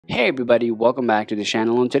Hey everybody, welcome back to the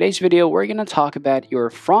channel. In today's video, we're going to talk about your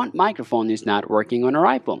front microphone is not working on your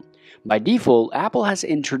iPhone. By default, Apple has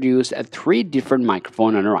introduced three different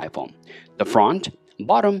microphones on your iPhone: the front,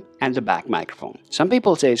 bottom, and the back microphone. Some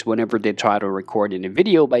people say whenever they try to record in a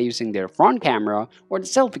video by using their front camera or the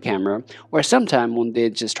selfie camera, or sometimes when they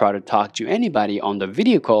just try to talk to anybody on the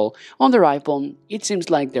video call on their iPhone, it seems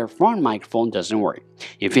like their front microphone doesn't work.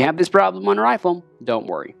 If you have this problem on your iPhone, don't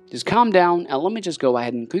worry. Just calm down and let me just go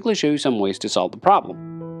ahead and quickly show you some ways to solve the problem.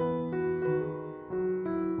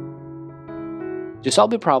 To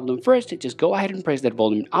solve the problem, first, just go ahead and press that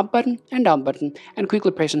volume up button and down button and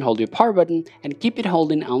quickly press and hold your power button and keep it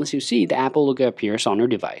holding unless you see the Apple logo appears on your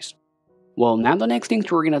device. Well, now the next thing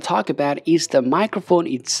we're going to talk about is the microphone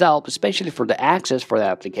itself, especially for the access for the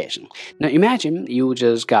application. Now imagine you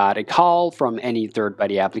just got a call from any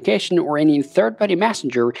third-party application or any third-party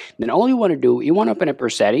messenger. Then all you want to do, you want to open up your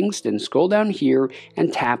settings, then scroll down here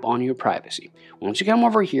and tap on your privacy. Once you come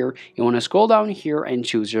over here, you want to scroll down here and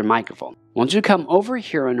choose your microphone. Once you come over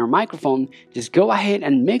here on your microphone, just go ahead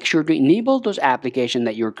and make sure to enable those applications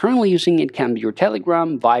that you're currently using. It can be your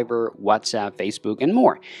Telegram, Viber, WhatsApp, Facebook, and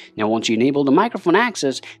more. Now, once you enable the microphone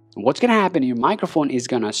access, what's going to happen, your microphone is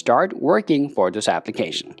going to start working for this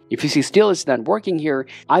application. If you see still it's not working here,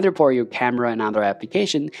 either for your camera and other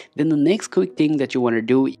application, then the next quick thing that you want to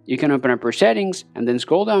do, you can open up your settings and then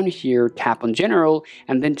scroll down here, tap on general,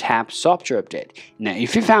 and then tap software update. Now,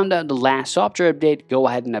 if you found out the last software update, go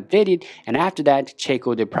ahead and update it, and after that, check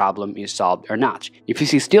whether the problem is solved or not. If you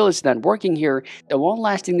see still it's not working here, the one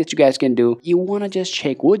last thing that you guys can do, you want to just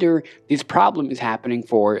check whether this problem is happening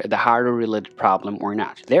for the hardware related problem or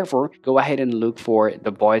not. Therefore, go ahead and look for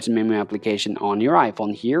the voice memo application on your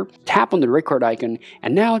iPhone here, tap on the record icon,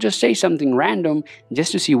 and now just say something random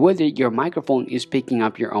just to see whether your microphone is picking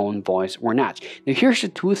up your own voice or not. Now here's the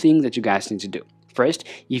two things that you guys need to do. First,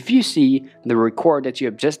 if you see the record that you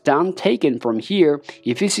have just done taken from here,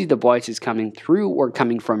 if you see the voice is coming through or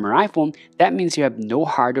coming from your iPhone, that means you have no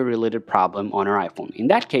hardware related problem on your iPhone. In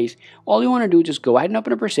that case, all you want to do is just go ahead and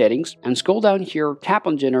open up your settings and scroll down here, tap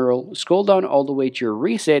on general, scroll down all the way to your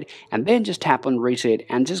reset, and then just tap on reset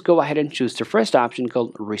and just go ahead and choose the first option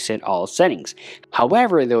called reset all settings.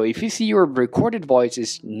 However, though, if you see your recorded voice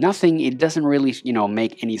is nothing, it doesn't really,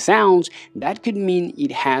 make any sounds, that could mean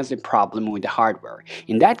it has a problem with the hardware.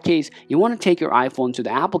 In that case, you want to take your iPhone to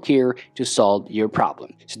the Apple Care to solve your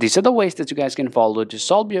problem. So these are the ways that you guys can follow to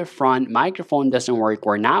solve your front microphone doesn't work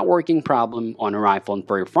or not working problem on your iPhone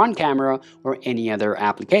for your front camera or any other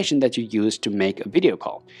application that you use to make a video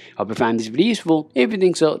call. Hope you find this video useful. If you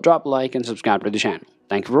think so, drop a like and subscribe to the channel.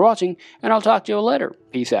 Thank you for watching, and I'll talk to you later.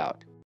 Peace out.